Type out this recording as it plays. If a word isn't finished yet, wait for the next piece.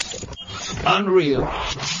Unreal,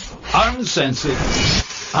 uncensored,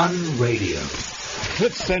 unradio.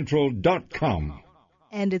 CliffCentral.com.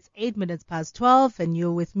 And it's 8 minutes past 12, and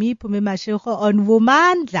you're with me, Pumi Mashego, on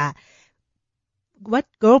Vumandla. What,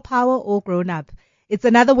 girl power or grown up? It's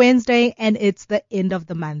another Wednesday, and it's the end of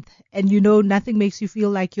the month. And you know, nothing makes you feel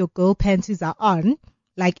like your girl panties are on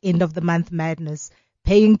like end of the month madness.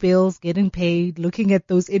 Paying bills, getting paid, looking at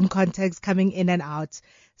those in contacts coming in and out.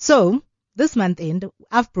 So, this month end,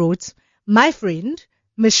 I've brought my friend,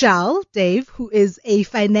 Michelle Dave, who is a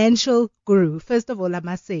financial guru. First of all, I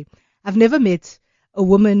must say, I've never met a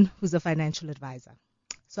woman who's a financial advisor.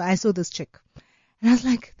 So I saw this chick, and I was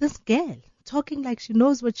like, this girl talking like she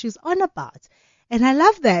knows what she's on about. And I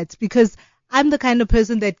love that because I'm the kind of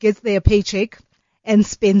person that gets their paycheck and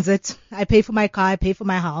spends it. I pay for my car, I pay for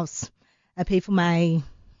my house, I pay for my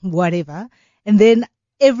whatever. And then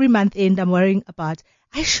every month end, I'm worrying about,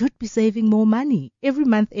 I should be saving more money. Every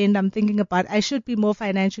month end, I'm thinking about, I should be more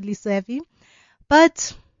financially savvy.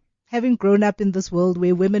 But having grown up in this world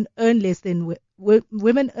where women earn less than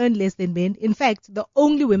men, in fact, the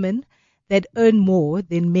only women that earn more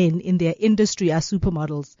than men in their industry are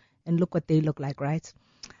supermodels. And look what they look like, right?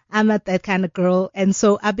 I'm not that kind of girl. And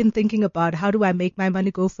so I've been thinking about how do I make my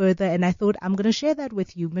money go further? And I thought I'm going to share that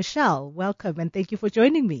with you. Michelle, welcome. And thank you for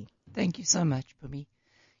joining me. Thank you so much, Pumi.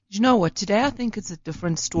 You know what? Today I think it's a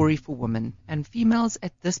different story for women, and females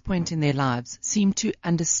at this point in their lives seem to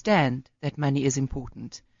understand that money is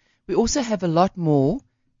important. We also have a lot more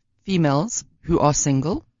females who are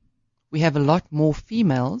single. We have a lot more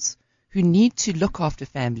females who need to look after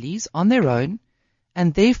families on their own,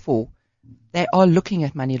 and therefore they are looking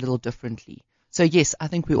at money a little differently. So yes, I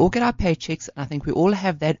think we all get our paychecks, and I think we all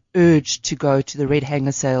have that urge to go to the red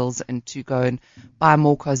hanger sales and to go and buy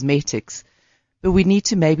more cosmetics. But we need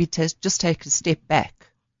to maybe just take a step back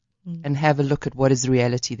and have a look at what is the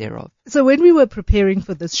reality thereof. So when we were preparing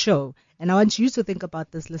for this show, and I want you to think about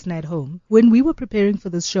this, listener at home, when we were preparing for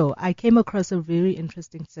this show, I came across a very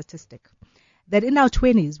interesting statistic that in our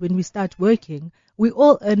 20s, when we start working, we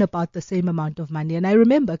all earn about the same amount of money. And I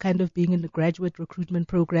remember kind of being in the graduate recruitment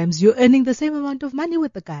programs, you're earning the same amount of money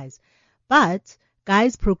with the guys. But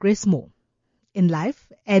guys progress more in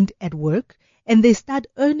life and at work, and they start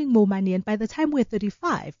earning more money. And by the time we're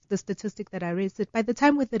 35, the statistic that I raised it, by the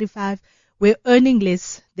time we're 35, we're earning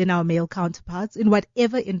less than our male counterparts in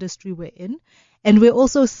whatever industry we're in. And we're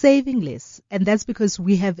also saving less. And that's because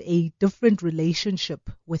we have a different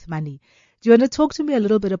relationship with money. Do you want to talk to me a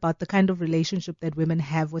little bit about the kind of relationship that women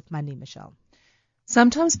have with money, Michelle?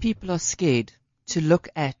 Sometimes people are scared to look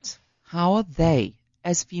at how are they,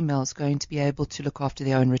 as females, going to be able to look after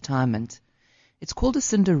their own retirement. It's called a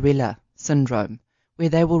Cinderella syndrome, where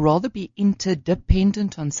they will rather be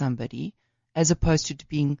interdependent on somebody as opposed to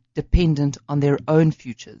being dependent on their own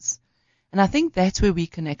futures. And I think that's where we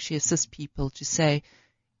can actually assist people to say,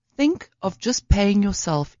 think of just paying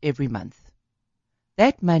yourself every month.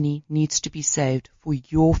 That money needs to be saved for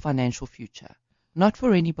your financial future, not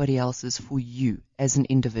for anybody else's, for you as an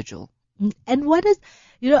individual. And what is,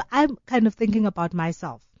 I'm kind of thinking about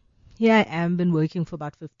myself. Here I am, been working for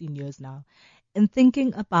about 15 years now, and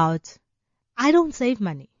thinking about, I don't save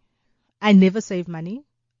money. I never save money.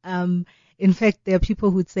 In fact, there are people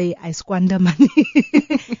who'd say I squander money,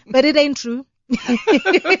 but it ain't true.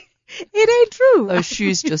 It ain't true. Those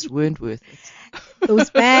shoes just weren't worth it. Those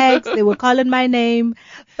bags, they were calling my name.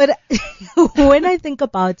 But when I think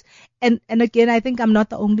about, and again, I think I'm not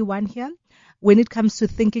the only one here. When it comes to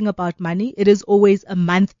thinking about money, it is always a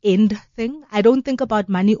month-end thing. I don't think about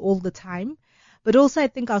money all the time. But also I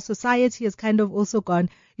think our society has kind of also gone,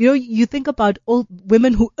 you think about all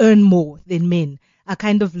women who earn more than men are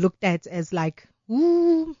kind of looked at as like,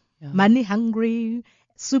 money hungry,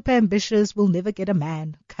 super ambitious, will never get a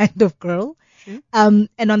man kind of girl. And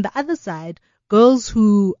on the other side, girls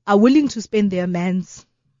who are willing to spend their man's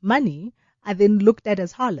money are then looked at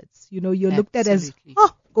as harlots. You're looked at as,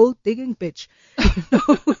 gold digging bitch.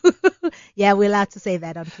 Yeah, we're allowed to say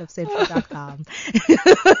that on CliffCentral.com.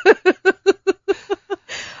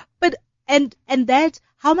 But and that,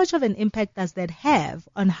 how much of an impact does that have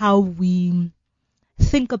on how we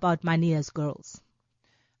think about money as girls?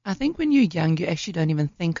 I think when you're young, you actually don't even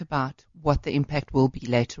think about what the impact will be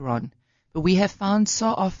later on. But we have found so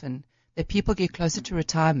often that people get closer to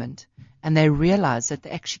retirement and they realize that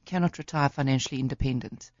they actually cannot retire financially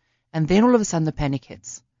independent. And then all of a sudden the panic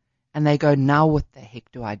hits and they go, now what the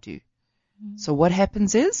heck do I do? So what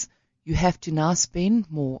happens is you have to now spend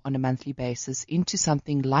more on a monthly basis into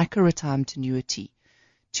something like a retirement annuity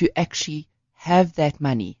to actually have that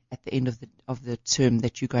money at the end of the term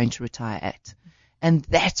that you're going to retire at. And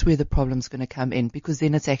that's where the problem's going to come in, because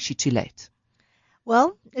then it's actually too late.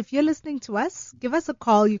 Well, if you're listening to us, give us a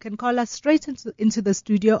call. You can call us straight into the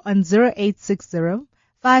studio on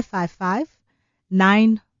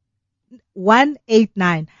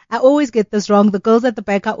 0860-555-9189. I always get this wrong. The girls at the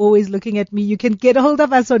back are always looking at me. You can get a hold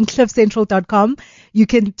of us on cliffcentral.com. You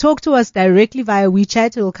can talk to us directly via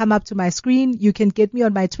WeChat. It will come up to my screen. You can get me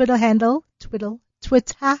on my Twitter handle,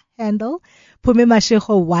 Pume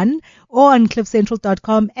Mashego1, or on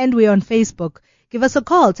cliffcentral.com, and we're on Facebook. Give us a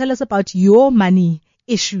call. Tell us about your money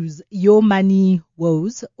issues, your money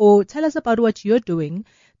woes, or tell us about what you're doing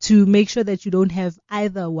to make sure that you don't have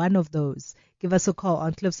either one of those. Give us a call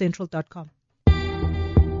on cliffcentral.com.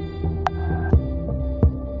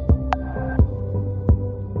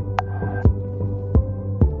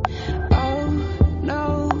 Oh,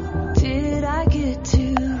 no, did I get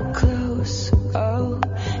too close? Oh,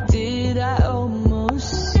 did I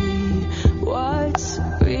almost see what's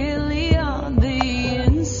really on the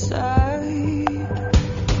inside?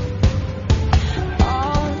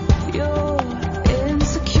 All your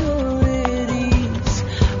insecurities,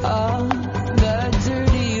 all the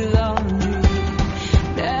dirty laundry,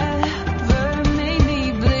 never made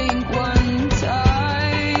me blink one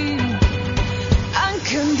time.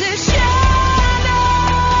 Unconditional.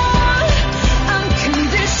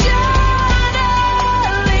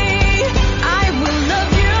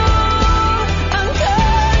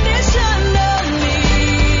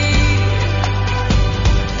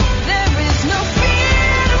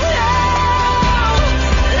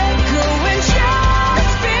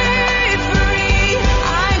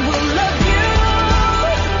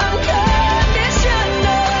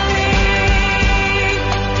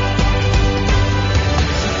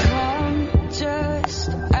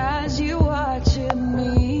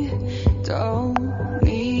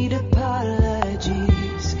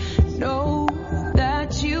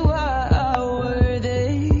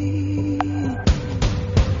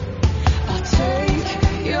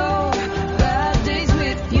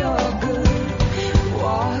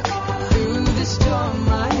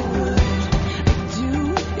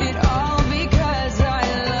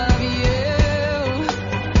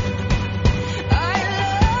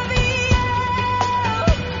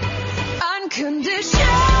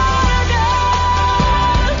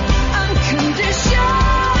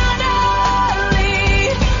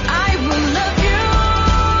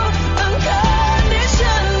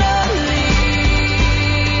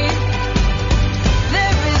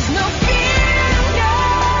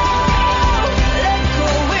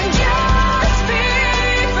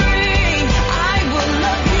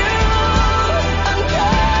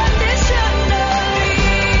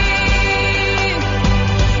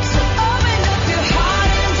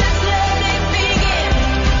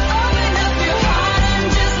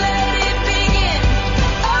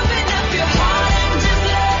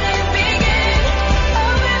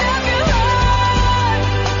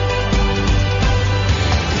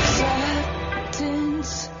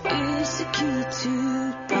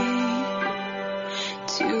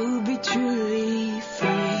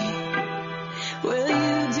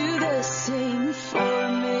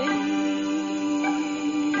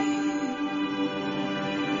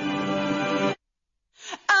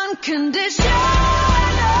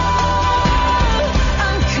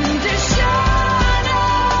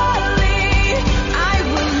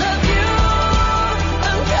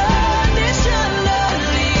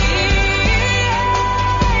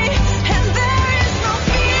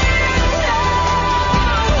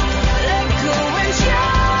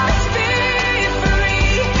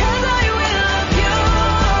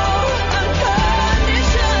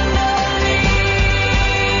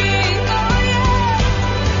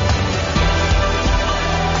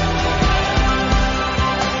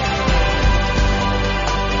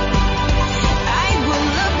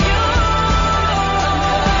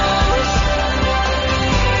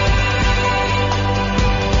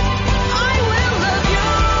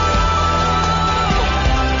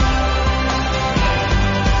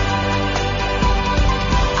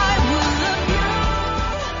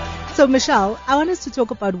 So, Michelle, I want us to talk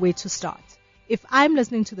about where to start. If I'm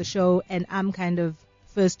listening to the show and I'm kind of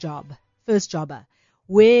first jobber,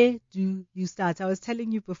 where do you start? I was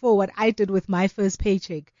telling you before what I did with my first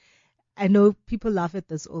paycheck. I know people laugh at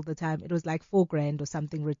this all the time. It was like $4,000 or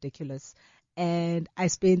something ridiculous. And I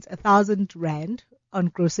spent 1,000 rand on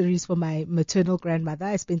groceries for my maternal grandmother.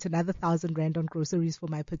 I spent another 1,000 rand on groceries for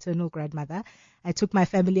my paternal grandmother. I took my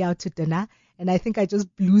family out to dinner, and I think I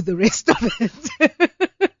just blew the rest of it.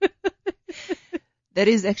 That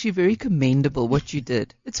is actually very commendable what you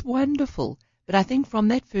did. It's wonderful. But I think from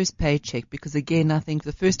that first paycheck, because again, I think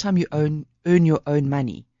the first time you earn your own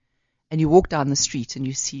money and you walk down the street and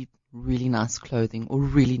you see really nice clothing or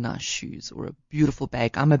really nice shoes or a beautiful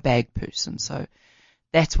bag. I'm a bag person, so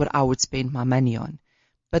that's what I would spend my money on.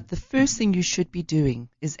 But the first thing you should be doing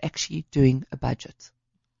is actually doing a budget.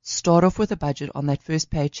 Start off with a budget on that first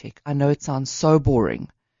paycheck. I know it sounds so boring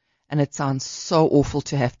and it sounds so awful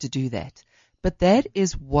to have to do that, but that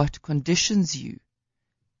is what conditions you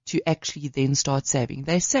to actually then start saving.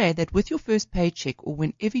 They say that with your first paycheck, or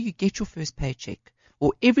whenever you get your first paycheck,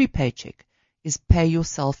 or every paycheck, is pay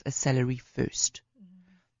yourself a salary first.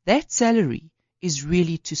 That salary is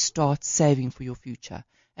really to start saving for your future.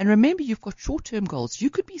 And remember, you've got short-term goals. You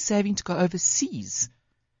could be saving to go overseas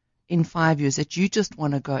in 5 years, that you just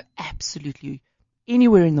want to go absolutely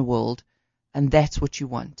anywhere in the world, and that's what you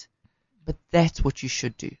want. But that's what you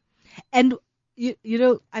should do. And, you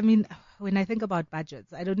know, I mean, when I think about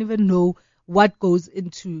budgets, I don't even know what goes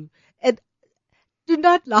into it. Do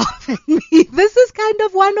not laugh at me. This is kind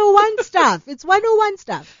of 101 stuff. It's 101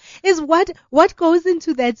 stuff. Is what goes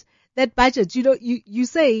into that budget. You know, you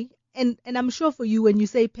say, and I'm sure for you, when you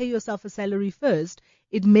say pay yourself a salary first,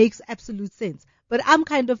 it makes absolute sense. But I'm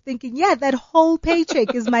kind of thinking, yeah, that whole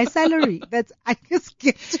paycheck is my salary. I just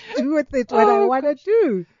get to do with it what I want to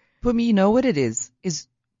do. For me, you know what it is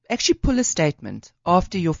actually pull a statement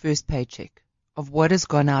after your first paycheck of what has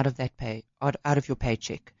gone out of that out of your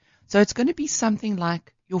paycheck. So it's going to be something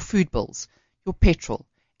like your food bills, your petrol.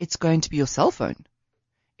 It's going to be your cell phone.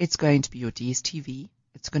 It's going to be your DSTV.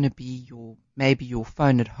 It's going to be maybe your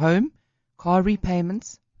phone at home, car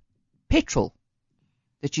repayments, petrol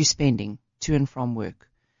that you're spending to and from work,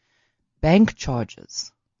 bank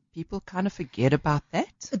charges. People kind of forget about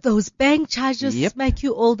that. Those bank charges smack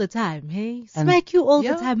you all the time, hey? Smack you all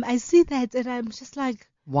the time. I see that and I'm just like,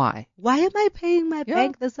 why? Why am I paying my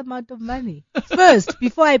bank this amount of money first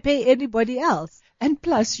before I pay anybody else? And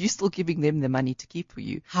plus, you're still giving them the money to keep for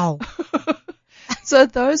you. How? So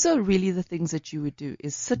those are really the things that you would do,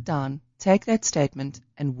 is sit down, take that statement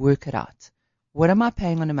and work it out. What am I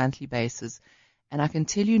paying on a monthly basis? And I can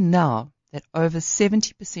tell you now that over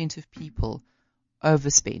 70% of people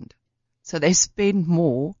overspend. So they spend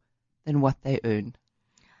more than what they earn.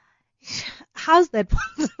 How's that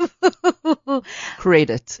possible?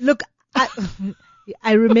 Credit. Look,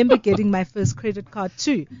 I remember getting my first credit card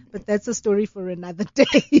too, but that's a story for another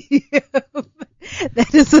day.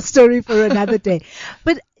 That is a story for another day.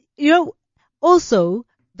 But, you know, also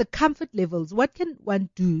the comfort levels. What can one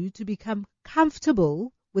do to become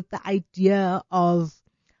comfortable with the idea of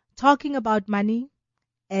talking about money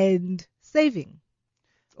and saving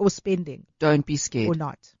or spending? Don't be scared. Or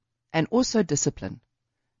not. And also discipline.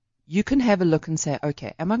 You can have a look and say,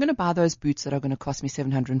 okay, am I going to buy those boots that are going to cost me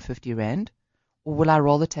 750 Rand? Or will I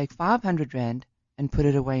rather take 500 Rand and put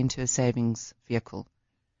it away into a savings vehicle?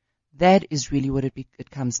 That is really what it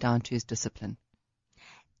comes down to, is discipline.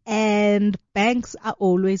 And banks are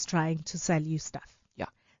always trying to sell you stuff. Yeah.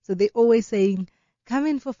 So they're always saying, come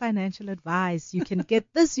in for financial advice. You can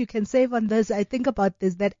get this. You can save on this. I think about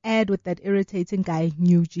that ad with that irritating guy,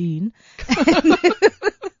 Eugene.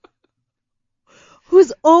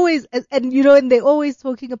 Who's always, and you know, and they're always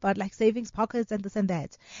talking about like savings pockets and this and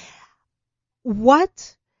that.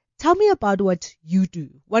 Tell me about what you do.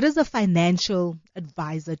 What does a financial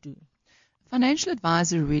advisor do? Financial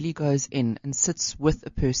advisor really goes in and sits with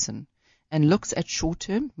a person and looks at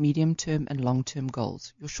short-term, medium-term, and long-term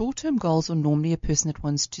goals. Your short-term goals are normally a person that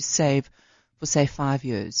wants to save for, say, 5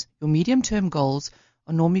 years. Your medium-term goals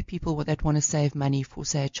are normally people that want to save money for,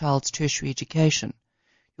 say, a child's tertiary education.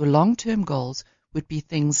 Your long-term goals would be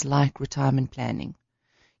things like retirement planning.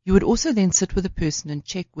 You would also then sit with a person and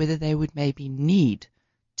check whether they would maybe need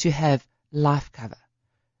to have life cover,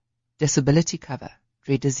 disability cover,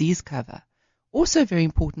 rare disease cover. Also very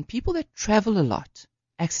important, people that travel a lot,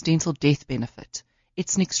 accidental death benefit.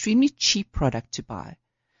 It's an extremely cheap product to buy.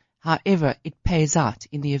 However, it pays out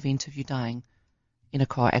in the event of you dying in a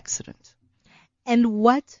car accident. And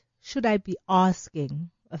what should I be asking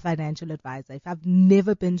a financial advisor if I've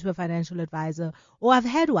never been to a financial advisor, or I've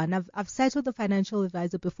had one? I've sat with a financial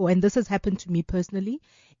advisor before, and this has happened to me personally,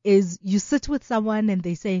 is you sit with someone and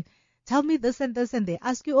they say, tell me this and this, and they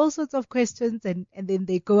ask you all sorts of questions, and then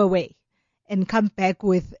they go away and come back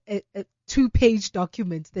with a 2-page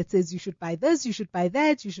document that says you should buy this, you should buy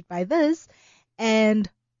that, you should buy this. And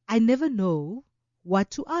I never know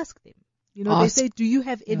what to ask them. You know, they say, do you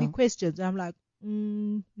have any questions? And I'm like,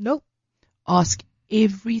 nope. Ask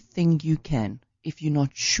everything you can. If you're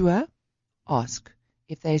not sure, ask.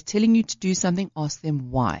 If they're telling you to do something, ask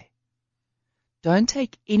them why. Don't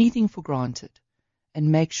take anything for granted.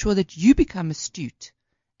 and make sure that you become astute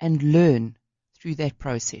and learn through that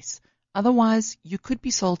process. Otherwise, you could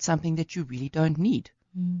be sold something that you really don't need.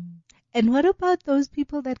 And what about those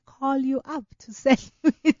people that call you up to sell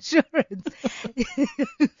you insurance?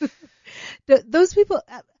 Those people,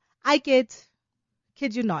 I get,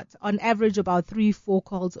 kid you not, on average about 3-4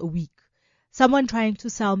 calls a week. Someone trying to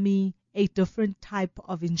sell me a different type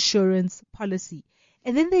of insurance policy.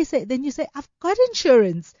 And then you say, I've got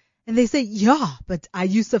insurance. And they say, yeah, but are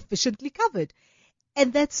you sufficiently covered?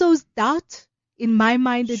 And that sows doubt in my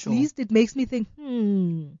mind, at Sure. least. It makes me think,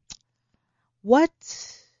 what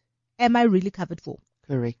am I really covered for?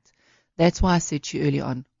 Correct. That's why I said to you early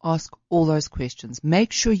on, ask all those questions.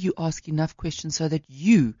 Make sure you ask enough questions so that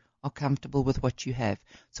you are comfortable with what you have.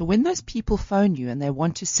 So when those people phone you and they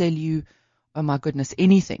want to sell you, oh my goodness,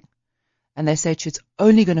 anything, and they say to you, it's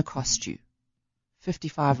only going to cost you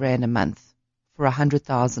 55 Rand a month for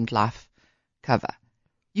 100,000 life cover,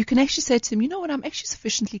 you can actually say to them, you know what, I'm actually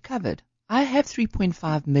sufficiently covered. I have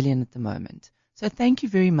 3.5 million at the moment. So thank you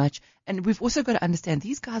very much. And we've also got to understand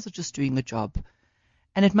these guys are just doing a job.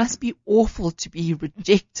 And it must be awful to be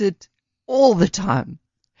rejected all the time.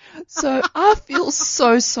 So I feel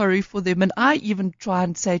so sorry for them. And I even try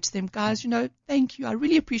and say to them, guys, thank you. I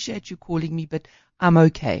really appreciate you calling me, but I'm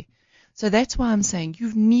okay. So that's why I'm saying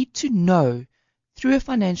you need to know through a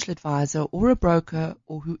financial advisor or a broker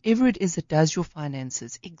or whoever it is that does your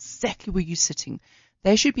finances exactly where you're sitting.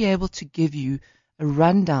 They should be able to give you a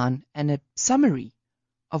rundown and a summary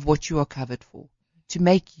of what you are covered for to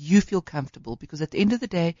make you feel comfortable. Because at the end of the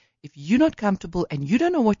day, if you're not comfortable and you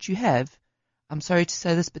don't know what you have, I'm sorry to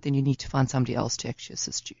say this, but then you need to find somebody else to actually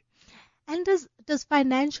assist you. And does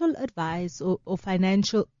financial advice or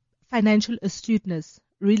financial astuteness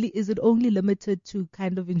really, is it only limited to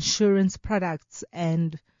kind of insurance products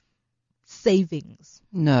and savings?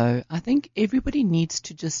 No, I think everybody needs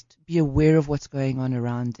to just be aware of what's going on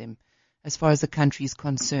around them as far as the country is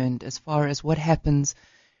concerned, as far as what happens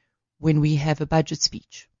when we have a budget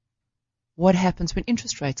speech. What happens when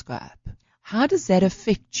interest rates go up? How does that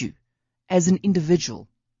affect you as an individual?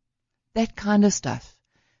 That kind of stuff.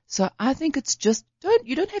 So I think it's just,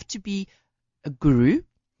 you don't have to be a guru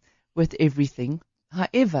with everything.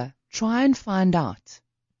 However, try and find out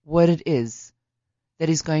what it is that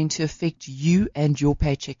is going to affect you and your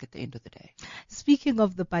paycheck at the end of the day. Speaking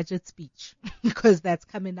of the budget speech, because that's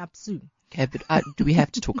coming up soon. Okay, but do we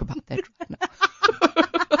have to talk about that right now?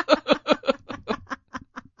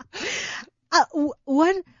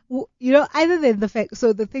 Other than the fact,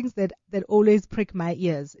 so the things that always prick my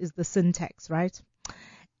ears is the sin tax, right?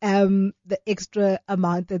 The extra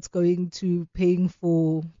amount that's going to paying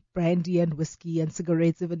for brandy and whiskey and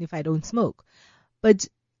cigarettes, even if I don't smoke. But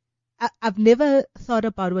I've never thought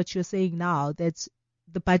about what you're saying now, that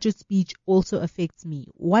the budget speech also affects me.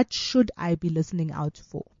 What should I be listening out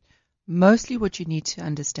for? Mostly what you need to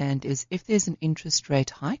understand is if there's an interest rate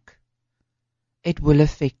hike, it will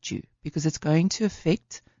affect you because it's going to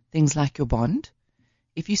affect things like your bond.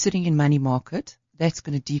 If you're sitting in money market, that's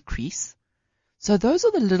going to decrease. So those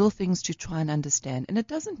are the little things to try and understand. And it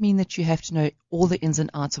doesn't mean that you have to know all the ins and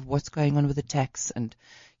outs of what's going on with the tax. And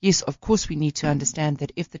yes, of course, we need to understand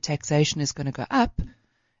that if the taxation is going to go up,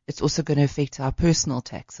 it's also going to affect our personal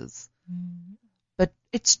taxes. But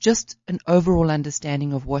it's just an overall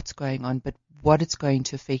understanding of what's going on, but what it's going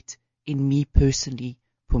to affect in me personally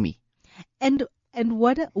for me. And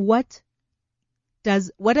what are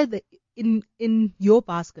the in your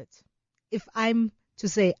basket? If I'm to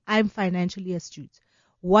say I'm financially astute,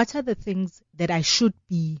 what are the things that I should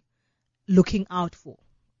be looking out for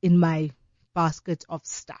in my basket of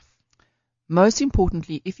stuff? Most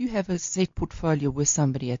importantly, if you have a set portfolio with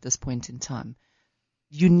somebody at this point in time,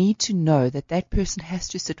 you need to know that that person has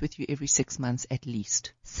to sit with you every 6 months at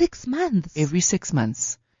least. 6 months? Every 6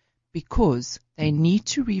 months. Because they need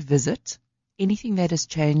to revisit anything that has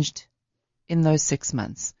changed in those 6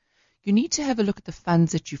 months. You need to have a look at the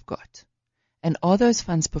funds that you've got. And are those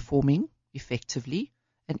funds performing effectively?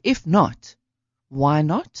 And if not, why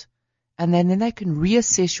not? And then they can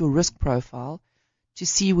reassess your risk profile to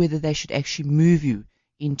see whether they should actually move you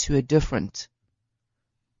into a different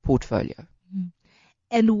portfolio.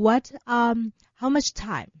 And how much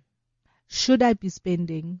time should I be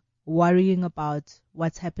spending worrying about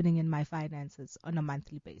what's happening in my finances on a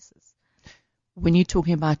monthly basis? When you're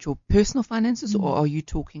talking about your personal finances, or are you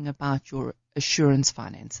talking about your assurance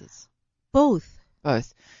finances? Both.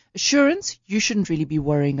 Both. Assurance, you shouldn't really be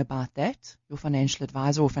worrying about that. Your financial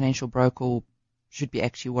advisor or financial broker should be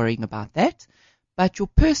actually worrying about that. But your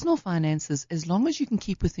personal finances, as long as you can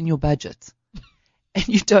keep within your budget and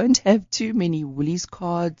you don't have too many Woolies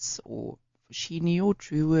cards or Foschini or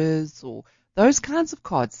Truworths or those kinds of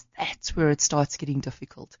cards, that's where it starts getting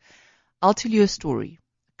difficult. I'll tell you a story.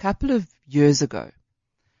 A couple of years ago,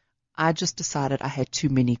 I just decided I had too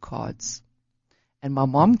many cards. And my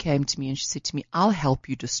mom came to me and she said to me, I'll help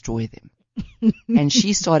you destroy them. And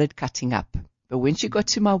she started cutting up. But when she got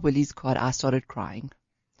to my Woolies card, I started crying.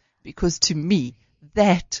 Because to me,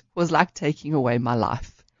 that was like taking away my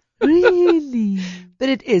life. Really? But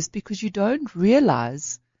it is, because you don't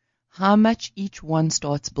realize how much each one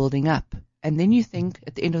starts building up. And then you think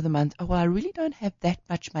at the end of the month, oh, well, I really don't have that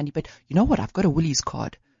much money. But you know what? I've got a Woolies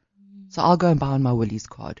card. So I'll go and buy on my Woolies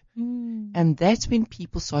card. And that's when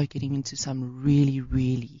people start getting into some really,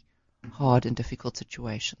 really hard and difficult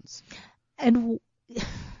situations. And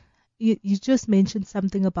you just mentioned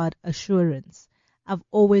something about assurance. I've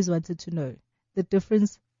always wanted to know the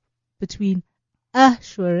difference between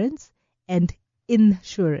assurance and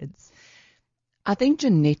insurance. I think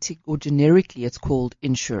generically it's called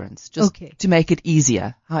insurance, just to make it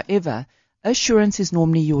easier. However, assurance is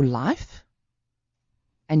normally your life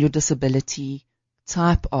and your disability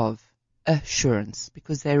type of assurance,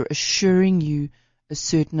 because they're assuring you a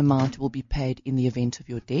certain amount will be paid in the event of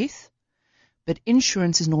your death. But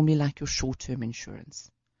insurance is normally like your short-term insurance.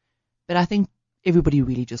 But I think everybody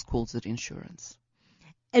really just calls it insurance.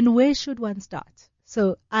 And where should one start?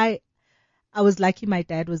 So I was lucky my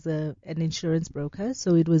dad was an insurance broker,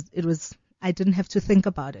 so it was I didn't have to think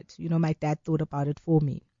about it. You know, my dad thought about it for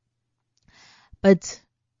me. But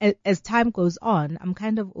as time goes on, I'm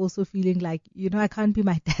kind of also feeling like, you know, I can't be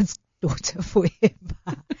my dad's daughter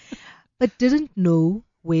forever. But didn't know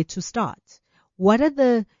where to start. What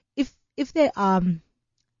are if there are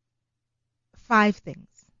 5 things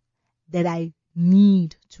that I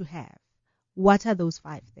need to have, what are those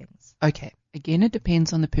 5 things? Okay. Again, it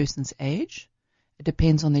depends on the person's age. It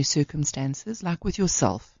depends on their circumstances. Like with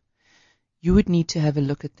yourself, you would need to have a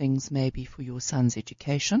look at things maybe for your son's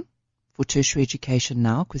education, for tertiary education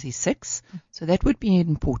now, because he's 6. So that would be an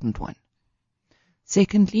important one.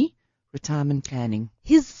 Secondly, retirement planning.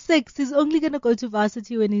 He's 6. He's only going to go to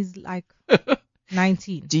varsity when he's like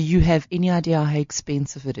 19. Do you have any idea how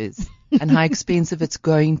expensive it is and how expensive it's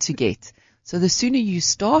going to get? So the sooner you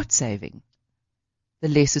start saving, the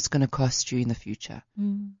less it's going to cost you in the future.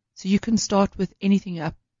 So you can start with anything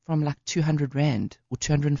up from like 200 Rand or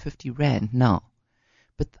 250 Rand now.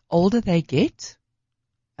 But the older they get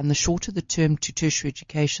and the shorter the term to tertiary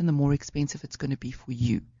education, the more expensive it's going to be for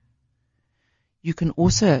you. You can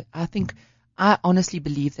also, I honestly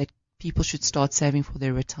believe that people should start saving for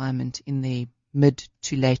their retirement in their mid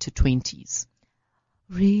to later 20s.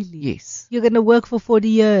 Really? Yes. You're going to work for 40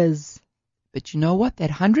 years. But you know what? That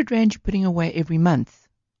 100 Rand you're putting away every month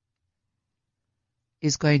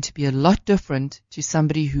is going to be a lot different to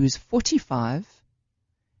somebody who's 45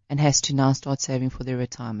 and has to now start saving for their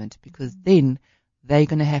retirement, because then they're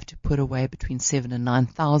going to have to put away between 7,000 and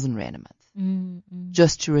 9,000 Rand a month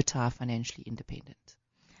just to retire financially independent.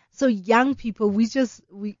 So young people,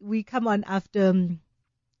 we come on after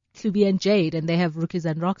Klubi and Jade, and they have Rookies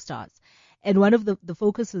and Rockstars. And one of the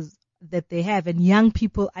focuses that they have, and young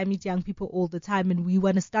people, I meet young people all the time, and we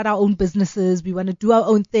want to start our own businesses. We want to do our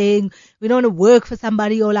own thing. We don't want to work for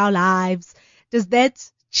somebody all our lives. Does that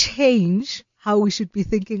change how we should be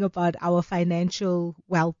thinking about our financial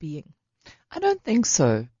well-being? I don't think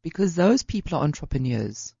so, because those people are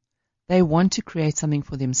entrepreneurs. They want to create something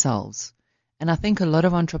for themselves. And I think a lot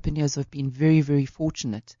of entrepreneurs have been very, very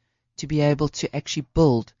fortunate to be able to actually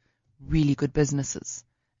build really good businesses.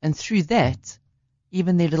 And through that,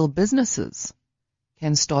 even their little businesses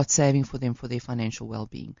can start saving for them for their financial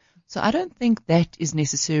well-being. So I don't think that is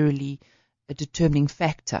necessarily a determining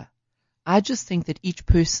factor. I just think that each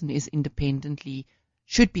person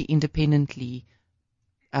should be independently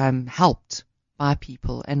helped by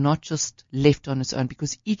people and not just left on its own,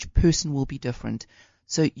 because each person will be different.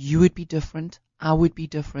 So you would be different, I would be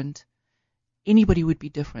different, anybody would be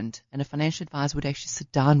different, and a financial advisor would actually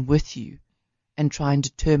sit down with you and try and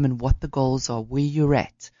determine what the goals are, where you're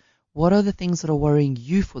at, what are the things that are worrying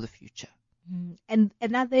you for the future. And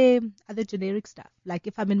other generic stuff, like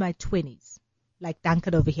if I'm in my 20s, like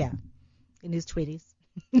Duncan over here in his 20s.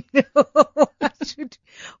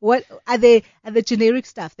 What are the generic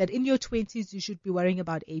stuff that in your 20s you should be worrying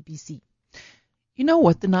about ABC? You know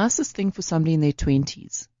what? The nicest thing for somebody in their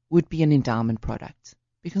 20s would be an endowment product,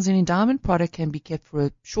 because an endowment product can be kept for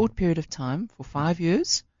a short period of time, for 5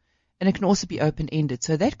 years, and it can also be open-ended.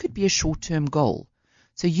 So that could be a short-term goal.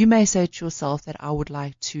 So you may say to yourself that I would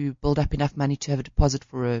like to build up enough money to have a deposit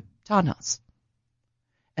for a townhouse.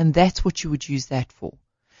 And that's what you would use that for.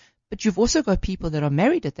 But you've also got people that are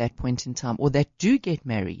married at that point in time, or that do get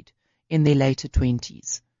married in their later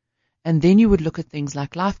 20s. And then you would look at things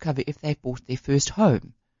like life cover if they bought their first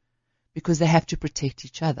home, because they have to protect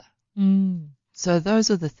each other. So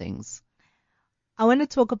those are the things. I want to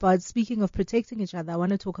talk about, speaking of protecting each other, I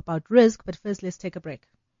want to talk about risk, but first let's take a break.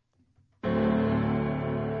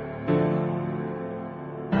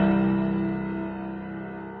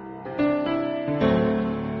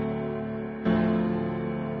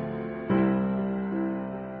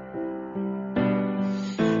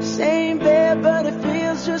 Same bed, but it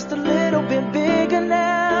feels just a little bit bigger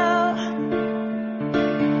now.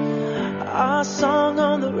 Our song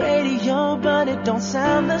on the radio, but it don't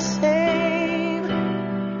sound the same.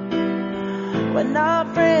 When our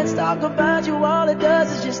friends talk about you, all it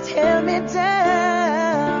does is just tear me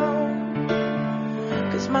down.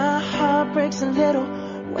 'Cause my heart breaks a little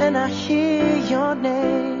when I hear your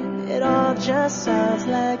name. It all just sounds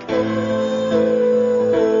like ooh.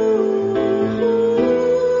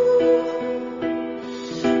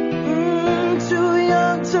 Too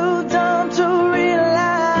young, too dumb to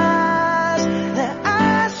realize that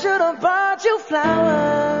I should have bought you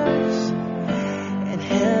flowers and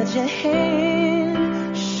held your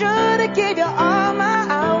hand. Should have gave you all my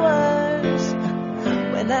hours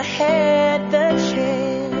when I had the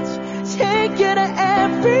chance. Take you to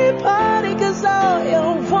every party, 'cause all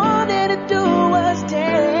you wanted to do was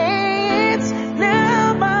dance.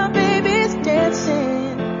 Now my baby's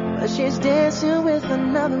dancing, but she's dancing with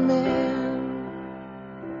another man.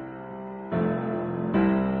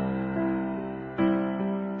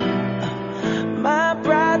 My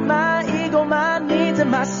pride, my ego, my needs, and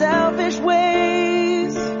my selfish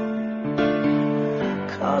ways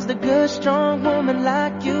caused a good, strong woman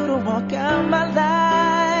like you to walk out my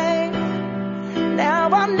life. Now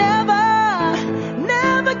I'll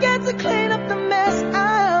never get to clean up the mess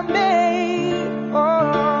I made.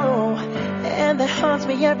 Oh, and that haunts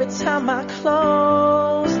me every time I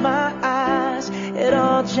close my eyes. It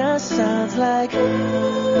all just sounds like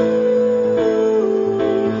ooh.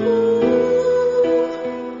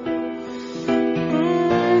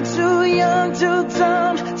 Too young, too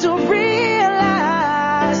dumb to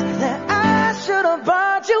realize that I should have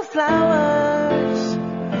bought you flowers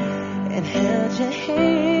and held your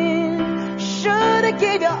hand. Should have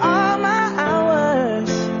gave you all my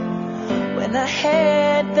hours when I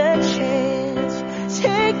had the chance.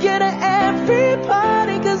 Take you to every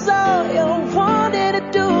party, 'cause all you wanted to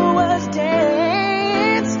do was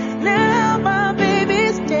dance. Now my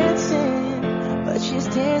baby's dancing, but she's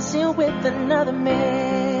dancing with another man.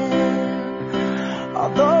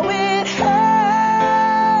 Although it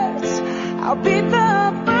hurts, I'll be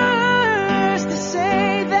the first to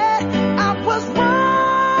say that I was wrong.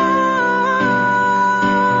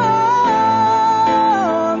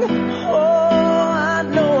 Oh, I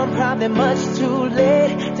know I'm probably much too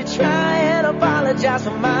late to try and apologize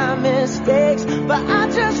for my mistakes, but I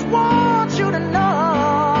just want you to know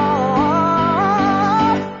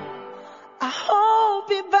I hope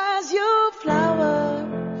he buys you flowers.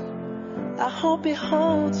 I hope he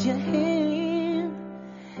holds your hand,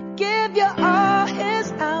 give you all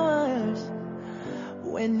his hours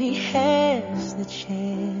when he has the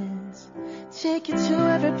chance. Take you to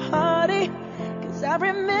every party, 'cause I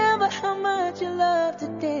remember how much you loved to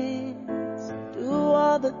dance. Do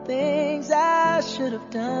all the things I should have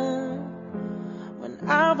done when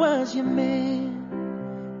I was your man.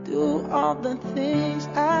 Do all the things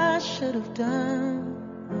I should have done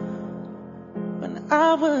when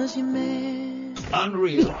I was your man.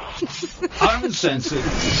 Unreal. Uncensored.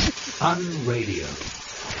 Unradio.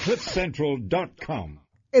 CliffCentral.com.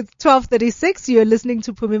 It's 12:36. You're listening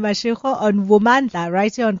to Pumi Mashego on Vumandla,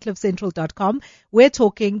 right here on CliffCentral.com. We're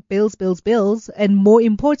talking bills, and more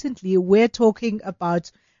importantly, we're talking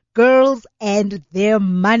about girls and their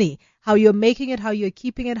money. How you're making it, how you're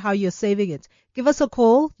keeping it, how you're saving it. Give us a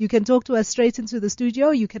call. You can talk to us straight into the studio.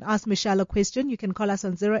 You can ask Michelle a question. You can call us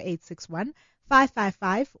on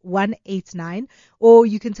 0861-555-189, or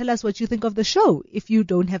you can tell us what you think of the show. If you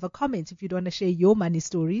don't have a comment, if you don't want to share your money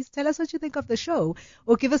stories, tell us what you think of the show,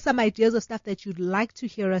 or give us some ideas of stuff that you'd like to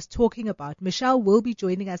hear us talking about. Michelle will be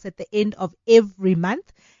joining us at the end of every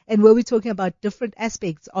month, and we'll be talking about different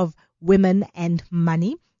aspects of women and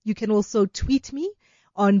money. You can also tweet me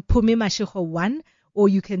on Pumi Mashego 1, or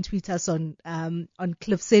you can tweet us on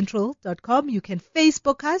cliffcentral.com. You can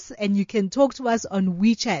Facebook us, and you can talk to us on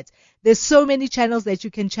WeChat. There's so many channels that you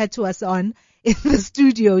can chat to us on in the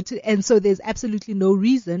studio, and so there's absolutely no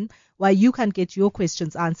reason why you can't get your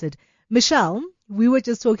questions answered. Michelle, we were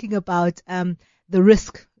just talking about the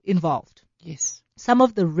risk involved. Yes. Some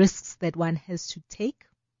of the risks that one has to take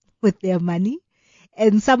with their money,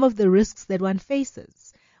 and some of the risks that one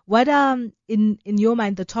faces. What in your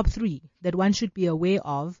mind the top 3 that one should be aware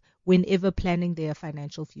of whenever planning their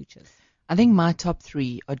financial futures? I think my top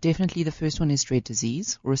 3 are definitely, the first one is dread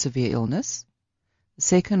disease or a severe illness. The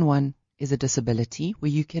second one is a disability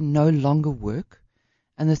where you can no longer work.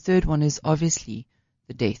 And the third one is obviously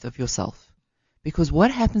the death of yourself. Because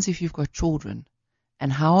what happens if you've got children,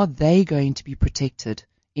 and how are they going to be protected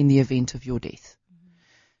in the event of your death?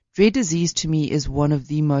 Dread disease to me is one of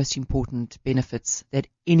the most important benefits that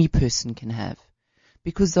any person can have,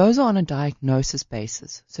 because those are on a diagnosis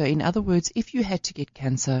basis. So in other words, if you had to get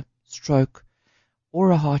cancer, stroke,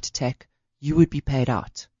 or a heart attack, you would be paid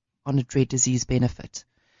out on a dread disease benefit.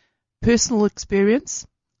 Personal experience,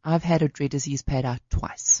 I've had a dread disease paid out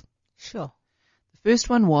twice. Sure. The first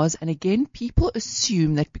one was, and again, people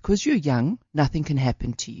assume that because you're young, nothing can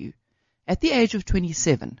happen to you. At the age of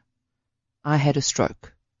 27, I had a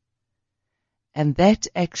stroke. And that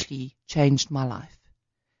actually changed my life.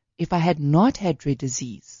 If I had not had dread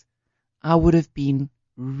disease, I would have been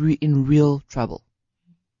in real trouble.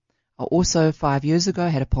 I also, 5 years ago,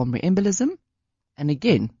 had a pulmonary embolism, and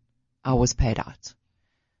again, I was paid out.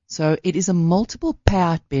 So it is a multiple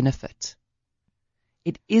payout benefit.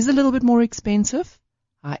 It is a little bit more expensive.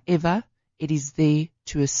 However, it is there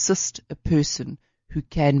to assist a person who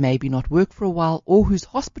can maybe not work for a while or whose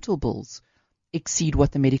hospital bills exceed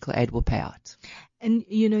what the medical aid will pay out. And,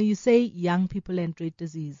 you say young people and dread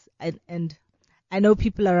disease. And I know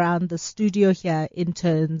people around the studio here,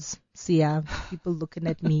 interns, Sia, people looking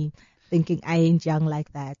at me thinking I ain't young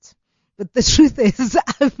like that. But the truth is,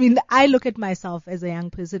 I look at myself as a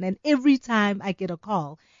young person, and every time I get a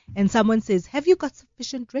call and someone says, have you got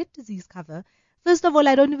sufficient dread disease cover? First of all,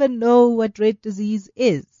 I don't even know what dread disease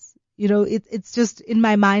is. It's just in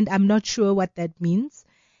my mind, I'm not sure what that means.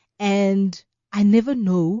 And I never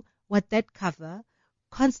know what that cover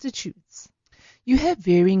constitutes. You have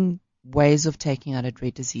varying ways of taking out a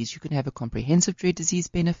dread disease. You can have a comprehensive dread disease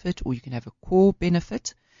benefit, or you can have a core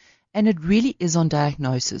benefit. And it really is on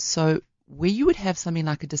diagnosis. So where you would have something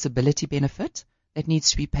like a disability benefit that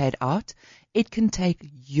needs to be paid out, it can take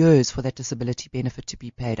years for that disability benefit to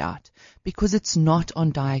be paid out because it's not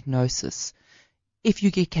on diagnosis. If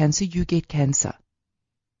you get cancer, you get cancer.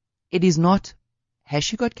 It is not, has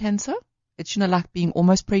she got cancer? It's, like being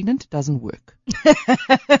almost pregnant. It doesn't work.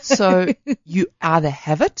 So you either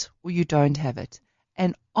have it or you don't have it.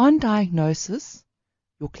 And on diagnosis,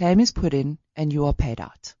 your claim is put in and you are paid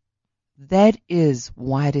out. That is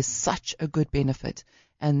why it is such a good benefit.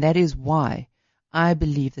 And that is why I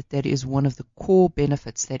believe that is one of the core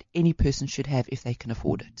benefits that any person should have if they can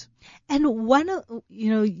afford it. And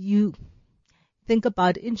you think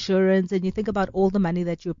about insurance and you think about all the money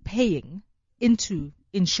that you're paying into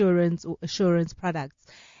insurance or assurance products.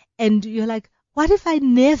 And you're like, what if I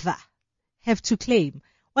never have to claim?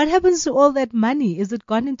 What happens to all that money? Is it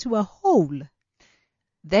gone into a hole?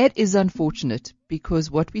 That is unfortunate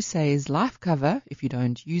because what we say is life cover. If you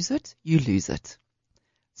don't use it, you lose it.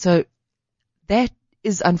 So that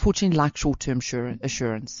is unfortunately like short-term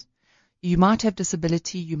assurance. You might have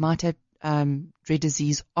disability, you might have dread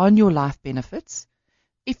disease on your life benefits.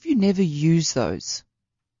 If you never use those,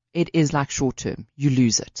 it is like short-term. You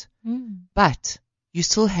lose it. But you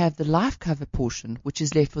still have the life cover portion, which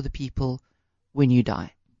is left for the people when you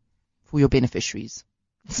die, for your beneficiaries.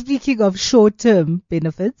 Speaking of short-term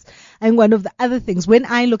benefits, and one of the other things, when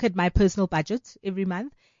I look at my personal budget every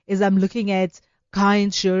month, is I'm looking at car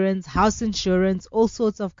insurance, house insurance, all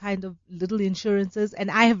sorts of kind of little insurances,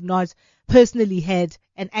 and I have not personally had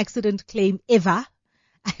an accident claim ever.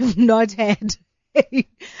 I have not had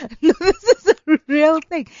no, this is a real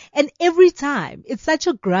thing. And every time, it's such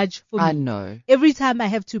a grudge for me. I know. Every time I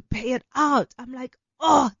have to pay it out, I'm like,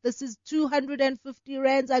 oh, this is 250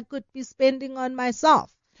 rands I could be spending on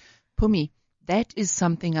myself. Pumi, that is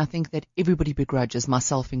something I think that everybody begrudges,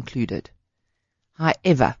 myself included.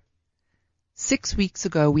 However, 6 weeks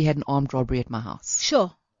ago, we had an armed robbery at my house.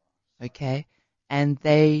 Sure. Okay. And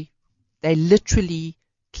they literally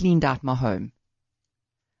cleaned out my home.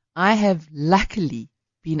 I have luckily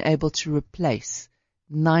been able to replace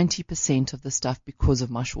 90% of the stuff because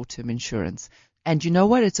of my short-term insurance. And you know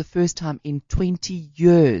what? It's the first time in 20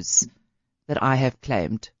 years that I have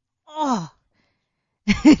claimed. Oh,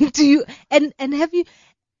 do you, and have you,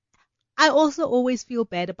 I also always feel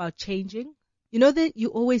bad about changing. You know that you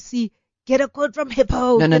always see, get a quote from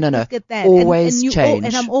Hippo. No. Get that. Always and change.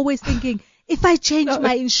 And I'm always thinking, if I change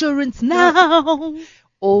my insurance now.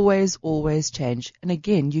 Always change. And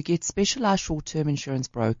again, you get specialized short-term insurance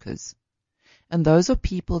brokers. And those are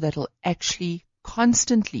people that will actually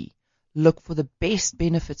constantly look for the best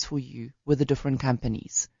benefits for you with the different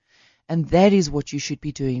companies. And that is what you should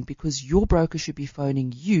be doing, because your broker should be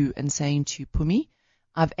phoning you and saying to you, Pumi,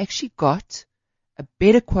 I've actually got a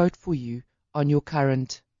better quote for you on your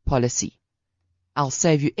current policy. I'll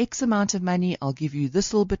save you X amount of money. I'll give you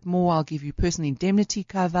this little bit more. I'll give you personal indemnity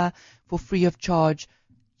cover for free of charge.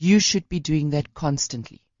 You should be doing that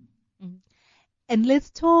constantly. And let's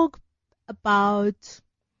talk about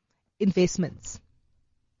investments.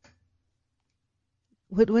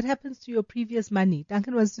 What happens to your previous money?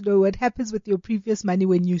 Duncan wants to know what happens with your previous money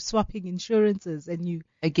when you're swapping insurances and you...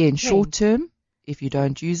 Again, short term, if you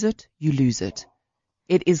don't use it, you lose it.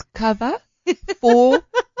 It is cover for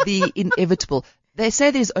the inevitable. They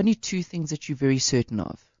say there's only two things that you're very certain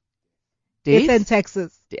of. Death and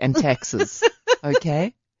taxes. And taxes.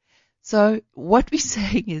 Okay? So what we're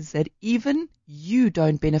saying is that even you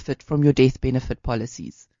don't benefit from your death benefit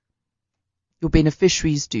policies. Your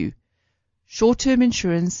beneficiaries do. Short-term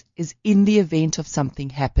insurance is in the event of something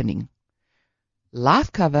happening.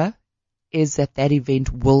 Life cover is that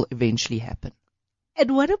event will eventually happen.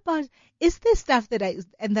 And what about, is there stuff that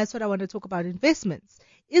and that's what I want to talk about, investments.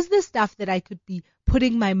 Is there stuff that I could be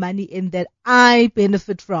putting my money in that I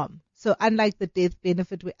benefit from? So unlike the death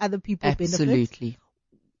benefit where other people benefit. Absolutely.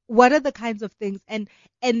 What are the kinds of things? And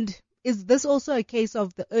is this also a case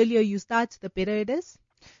of the earlier you start, the better it is?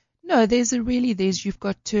 No, you've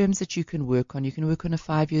got terms that you can work on. You can work on a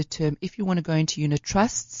 5-year term. If you want to go into unit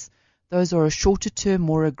trusts, those are a shorter term,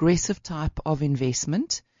 more aggressive type of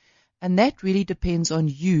investment. And that really depends on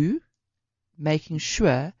you making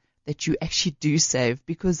sure that you actually do save,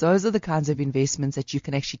 because those are the kinds of investments that you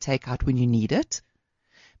can actually take out when you need it.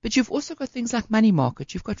 But you've also got things like money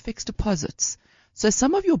market. You've got fixed deposits. So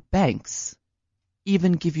some of your banks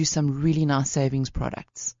even give you some really nice savings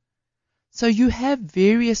products. So you have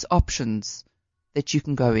various options that you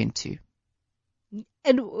can go into.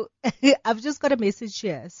 And I've just got a message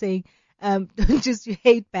here saying, don't just, you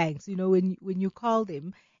hate banks, when you call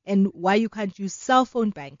them, and why you can't use cell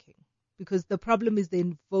phone banking. Because the problem is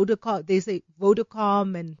then Vodacom, they say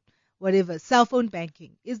Vodacom and whatever, cell phone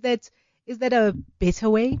banking. Is that a better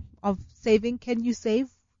way of saving? Can you save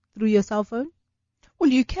through your cell phone? Well,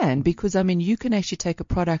 you can, because you can actually take a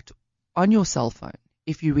product on your cell phone.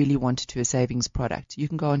 If you really wanted to, a savings product, you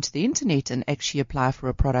can go onto the internet and actually apply for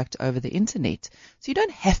a product over the internet. So you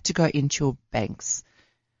don't have to go into your banks.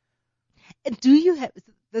 And do you have,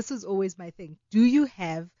 this is always my thing, do you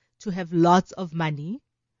have to have lots of money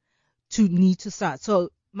to need to start? So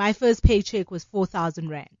my first paycheck was 4,000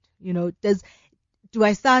 Rand. Do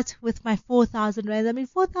I start with my 4,000 Rand?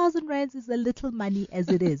 4,000 Rand is a little money as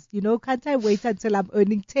it is. Can't I wait until I'm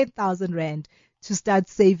earning 10,000 Rand to start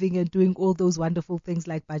saving and doing all those wonderful things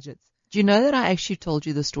like budgets? Do you know that I actually told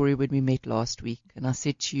you the story when we met last week? And I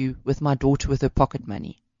said to you, with my daughter with her pocket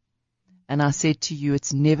money. And I said to you,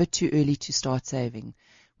 it's never too early to start saving.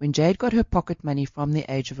 When Jade got her pocket money from the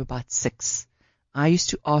age of about 6, I used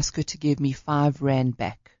to ask her to give me 5 Rand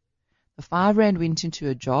back. The 5 Rand went into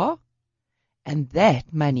a jar, and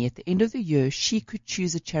that money at the end of the year, she could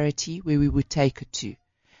choose a charity where we would take her to. It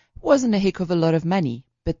wasn't a heck of a lot of money,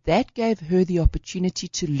 but that gave her the opportunity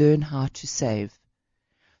to learn how to save.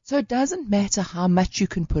 So it doesn't matter how much you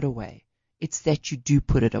can put away. It's that you do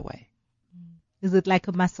put it away. Is it like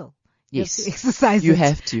a muscle? Yes. You have to exercise You it.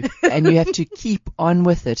 have to. And you have to keep on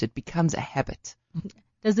with it. It becomes a habit.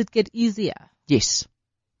 Does it get easier? Yes.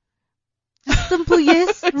 Simple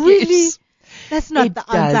yes? Really? Yes. That's not It the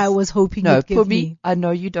answer does. I was hoping No, you'd give for me. me, I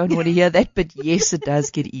know you don't want to hear that, but yes, it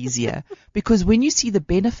does get easier. Because when you see the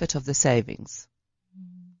benefit of the savings,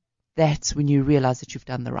 that's when you realize that you've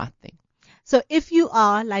done the right thing. So if you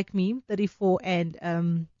are like me, 34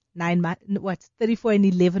 and 34 and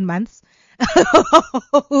 11 months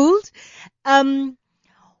old,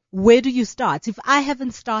 where do you start? If I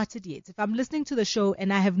haven't started yet, if I'm listening to the show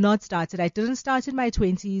and I have not started, I didn't start in my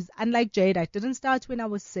 20s. Unlike Jade, I didn't start when I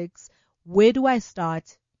was 6. Where do I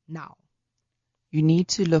start now? You need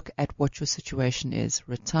to look at what your situation is.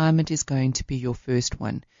 Retirement is going to be your first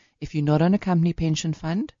one. If you're not on a company pension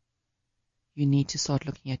fund, you need to start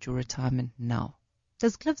looking at your retirement now.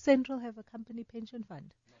 Does Cliff Central have a company pension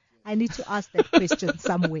fund? I need to ask that question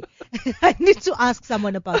somewhere. I need to ask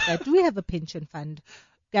someone about that. Do we have a pension fund,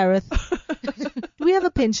 Gareth? Do we have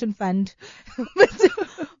a pension fund?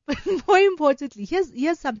 But more importantly,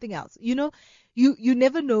 here's something else. You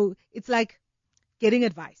never know. It's like getting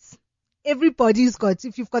advice. Everybody's got,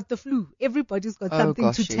 if you've got the flu, everybody's got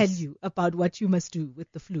something to tell you about what you must do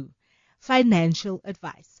with the flu. Financial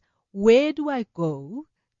advice. Where do I go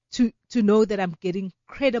to know that I'm getting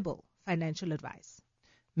credible financial advice?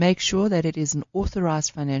 Make sure that it is an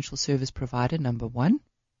authorized financial service provider, number one.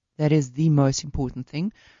 That is the most important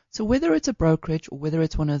thing. So whether it's a brokerage or whether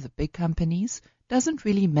it's one of the big companies, doesn't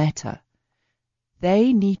really matter.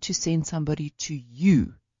 They need to send somebody to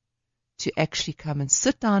you to actually come and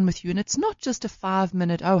sit down with you. And it's not just a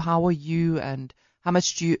 5-minute, oh, how are you and how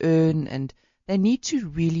much do you earn? And they need to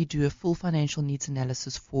really do a full financial needs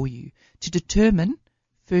analysis for you to determine,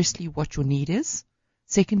 firstly, what your need is.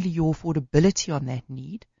 Secondly, your affordability on that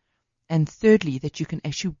need. And thirdly, that you can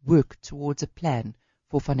actually work towards a plan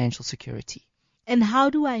for financial security. And how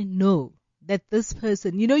do I know that this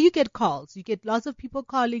person, you get calls, you get lots of people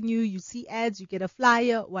calling you, you see ads, you get a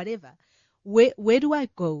flyer, whatever. Where do I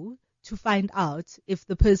go to find out if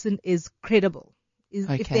the person is credible?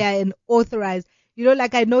 If they are an authorized,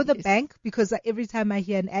 like I know the bank because every time I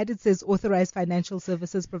hear an ad, it says authorized financial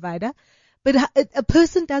services provider. But a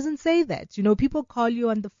person doesn't say that. People call you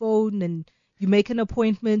on the phone and you make an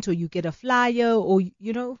appointment or you get a flyer or,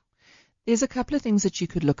 There's a couple of things that you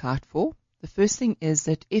could look out for. The first thing is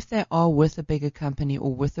that if they are with a bigger company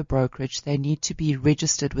or with a brokerage, they need to be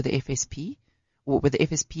registered with the FSP or with the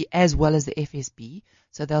FSP as well as the FSB.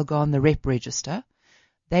 So they'll go on the rep register.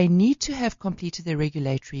 They need to have completed their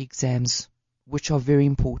regulatory exams, which are very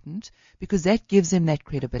important because that gives them that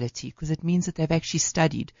credibility because it means that they've actually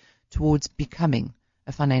studied towards becoming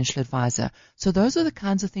a financial advisor. So those are the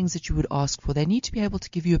kinds of things that you would ask for. They need to be able to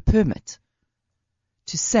give you a permit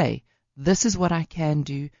to say, this is what I can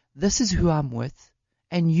do, this is who I'm with,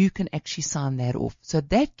 and you can actually sign that off. So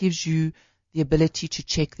that gives you the ability to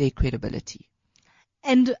check their credibility.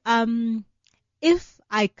 And if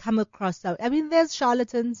I come across there's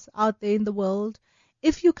charlatans out there in the world.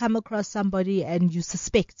 If you come across somebody and you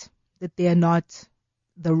suspect that they are not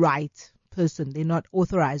the right person, they're not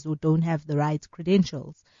authorized or don't have the right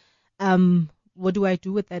credentials, what do I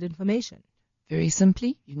do with that information? Very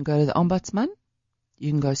simply, you can go to the Ombudsman, you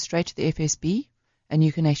can go straight to the FSB, and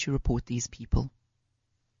you can actually report these people.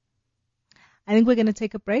 I think we're going to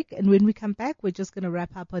take a break, and when we come back, we're just going to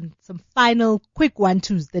wrap up on some final quick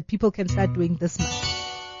 1-2s that people can start doing this month.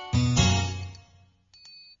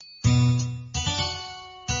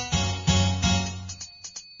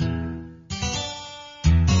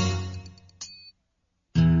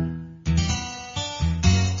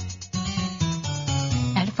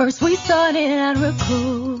 At first we started out real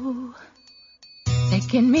cool,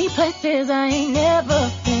 taking me places I ain't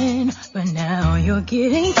never been. But now you're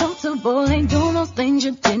getting comfortable, ain't doing those things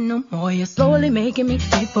you did no more. You're slowly making me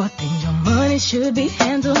pay for things your money should be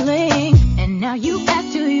handling. And now you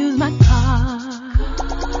ask to use my car,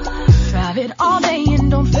 drive it all day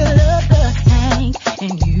and don't fill up the tank.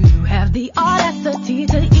 And you have the audacity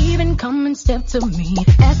to even come and step to me,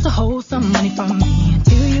 ask to hold some money from me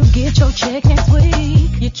until you get your check next week.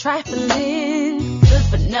 You're trifling, good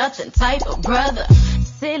for nothing type of brother.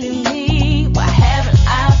 Silly me, why haven't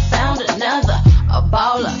I found another? A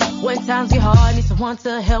baller, when times get hard, need someone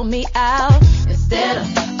to help me out. Instead of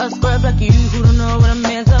a scrub like you who don't know what a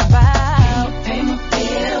man's about. Can you pay my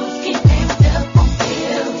bills? Can you pay my telephone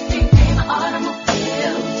bills? Can you pay my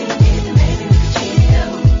automobile? Can you pay the maybe we can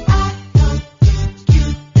chill? I don't think you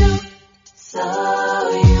do, so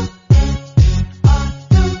you are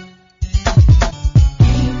through.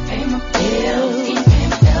 Can you pay my bills? Can you pay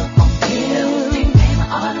my telephone bills? Can you pay my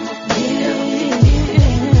automobile? Can you pay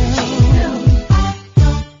the maybe we can chill? I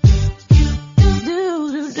don't think you do,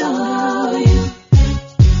 so you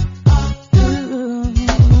are through.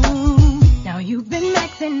 Now you've been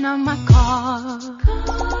maxing on my car.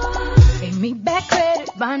 Pay me back credit,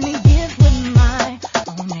 buy me gifts with my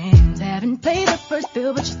own hands. Haven't paid the first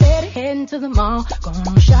bill, but you're steady heading to the mall. Going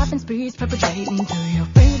on shopping sprees, perpetrating to your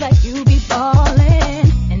friends like you be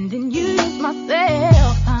ballin'. And then you use my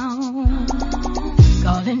cell phone,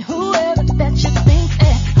 calling whoever that you think's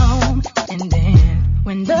at home. And then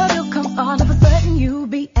when the bill comes, all of a sudden you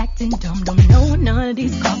be acting dumb. Don't know where none of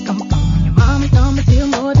these calls come from. Your mama's number's here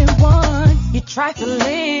more than once. You're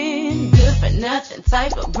trifling, good for nothing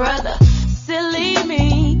type of brother. Silly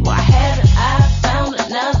me, why haven't I found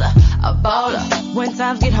another? A baller, when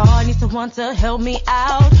times get hard, need someone to help me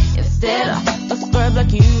out. Instead of a scrub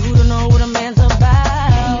like you who don't know what a man's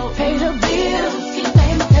about. Can you pay the bills? Can you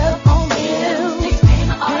pay my telephone bills? Can you pay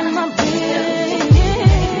my bills?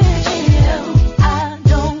 I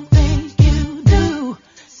don't think you do,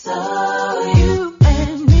 so you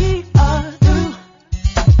and me are through.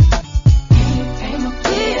 Can you pay my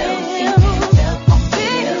bills? Can you pay my telephone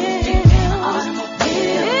bills? Can you pay my automobile?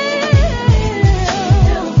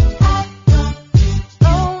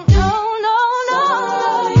 No,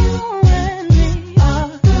 you and me are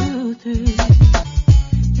through.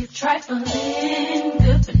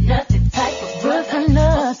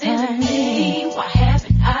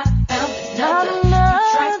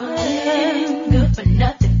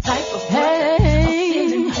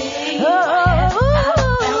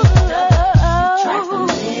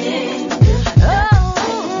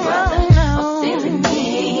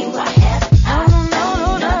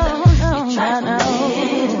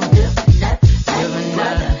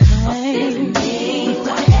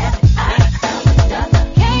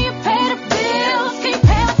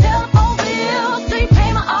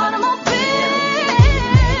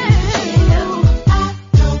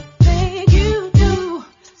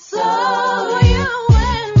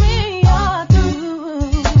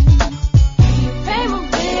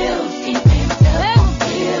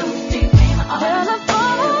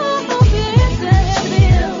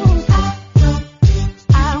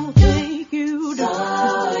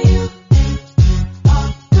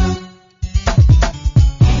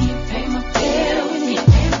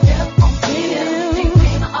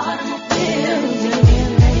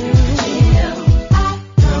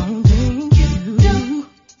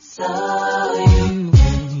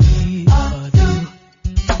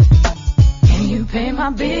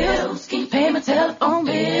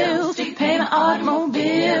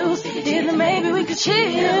 could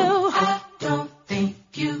chill. I don't think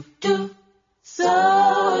you do.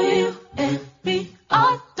 So you and me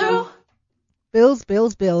are through. Bills,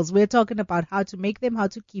 bills, bills. We're talking about how to make them, how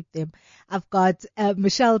to keep them. I've got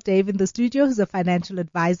Michelle Dave in the studio, who's a financial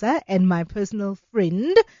advisor, and my personal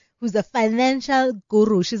friend, who's a financial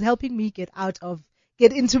guru. She's helping me get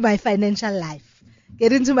into my financial life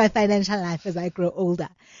as I grow older.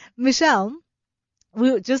 Michelle,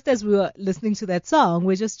 as we were listening to that song,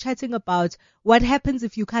 we're just chatting about what happens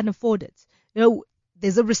if you can't afford it. You know,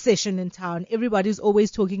 there's a recession in town. Everybody's always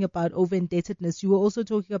talking about over-indebtedness. You were also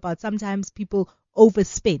talking about sometimes people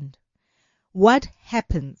overspend. What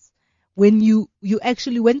happens when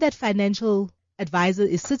when that financial advisor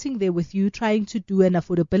is sitting there with you trying to do an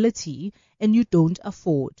affordability and you don't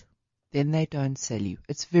afford? Then they don't sell you.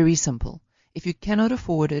 It's very simple. If you cannot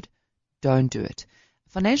afford it, don't do it. A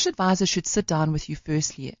financial advisor should sit down with you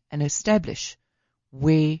firstly and establish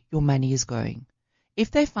where your money is going. If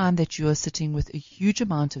they find that you are sitting with a huge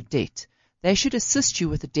amount of debt, they should assist you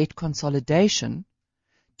with a debt consolidation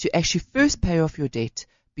to actually first pay off your debt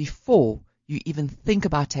before you even think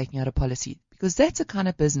about taking out a policy, because that's a kind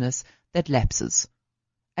of business that lapses.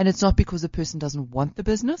 And it's not because the person doesn't want the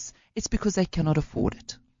business, it's because they cannot afford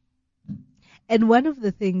it. And one of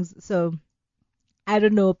the things, so I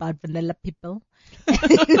don't know about vanilla people,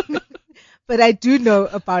 but I do know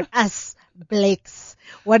about us Blacks.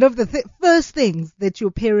 One of the first things that your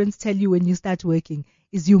parents tell you when you start working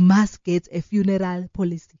is you must get a funeral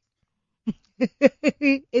policy.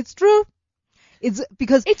 It's true. It's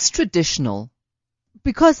because it's traditional.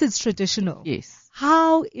 Because it's traditional. Yes.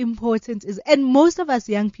 How important is, and most of us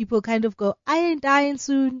young people kind of go, I ain't dying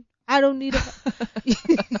soon. I don't need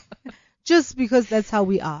just because that's how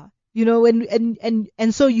we are. You know,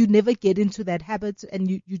 and so you never get into that habit and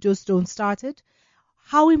you just don't start it.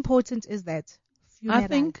 How important is that? I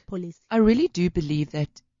think policy? I really do believe that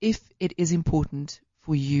if it is important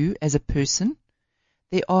for you as a person,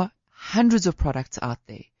 there are hundreds of products out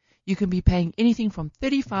there. You can be paying anything from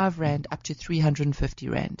 35 Rand up to 350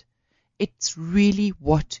 Rand. It's really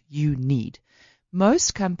what you need.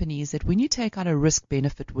 Most companies that when you take out a risk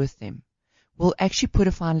benefit with them will actually put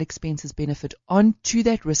a final expenses benefit onto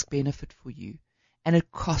that risk benefit for you, and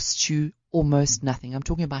it costs you almost nothing. I'm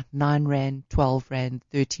talking about 9 Rand, 12 Rand,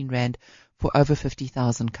 13 Rand for over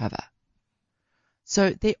 50,000 cover.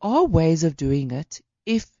 So there are ways of doing it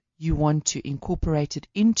if you want to incorporate it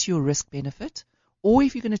into your risk benefit, or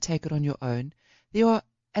if you're going to take it on your own. There are,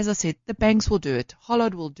 as I said, the banks will do it,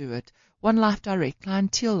 Hollard will do it, One Life Direct,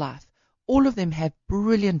 Clientele Life. All of them have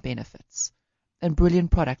brilliant benefits and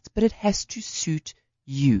brilliant products, but it has to suit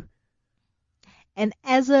you. And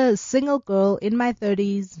as a single girl in my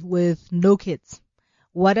 30s with no kids,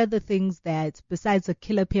 what are the things that, besides a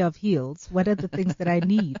killer pair of heels, what are the things that I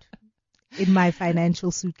need in my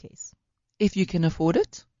financial suitcase? If you can afford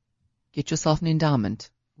it, get yourself an endowment.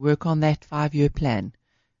 Work on that 5-year plan.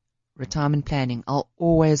 Retirement planning. I'll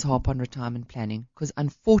always harp on retirement planning because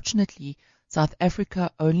unfortunately South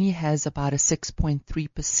Africa only has about a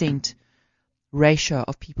 6.3% ratio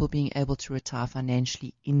of people being able to retire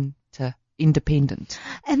financially independent.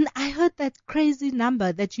 And I heard that crazy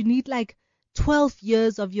number that you need like 12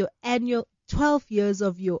 years of your annual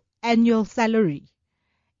salary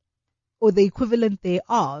or the equivalent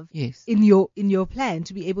thereof, yes, in your plan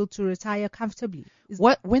to be able to retire comfortably.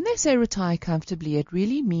 When they say retire comfortably, it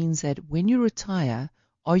really means that when you retire,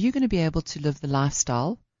 are you going to be able to live the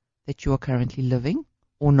lifestyle that you are currently living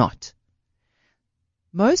or not?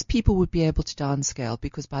 Most people would be able to downscale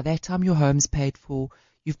because by that time your home's paid for,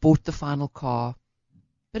 you've bought the final car.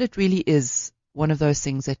 But it really is one of those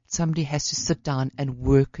things that somebody has to sit down and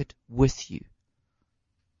work it with you.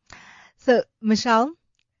 So, Michelle,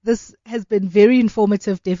 this has been very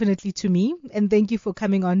informative, definitely to me. And thank you for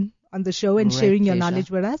coming on the show and sharing your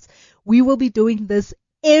knowledge with us. We will be doing this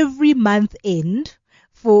every month end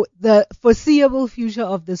for the foreseeable future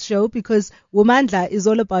of this show because Womandla is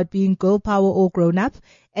all about being girl power or grown up.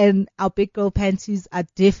 And our big girl panties are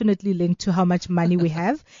definitely linked to how much money we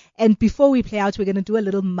have. And before we play out, we're going to do a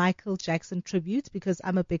little Michael Jackson tribute because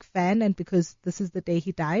I'm a big fan and because this is the day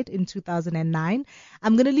he died in 2009.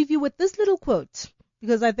 I'm going to leave you with this little quote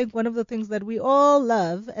because I think one of the things that we all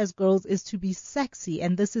love as girls is to be sexy.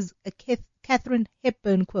 And this is a Katharine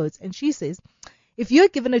Hepburn quote. And she says, if you're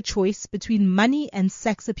given a choice between money and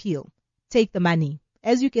sex appeal, take the money.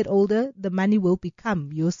 As you get older, the money will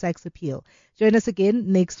become your sex appeal. Join us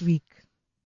again next week.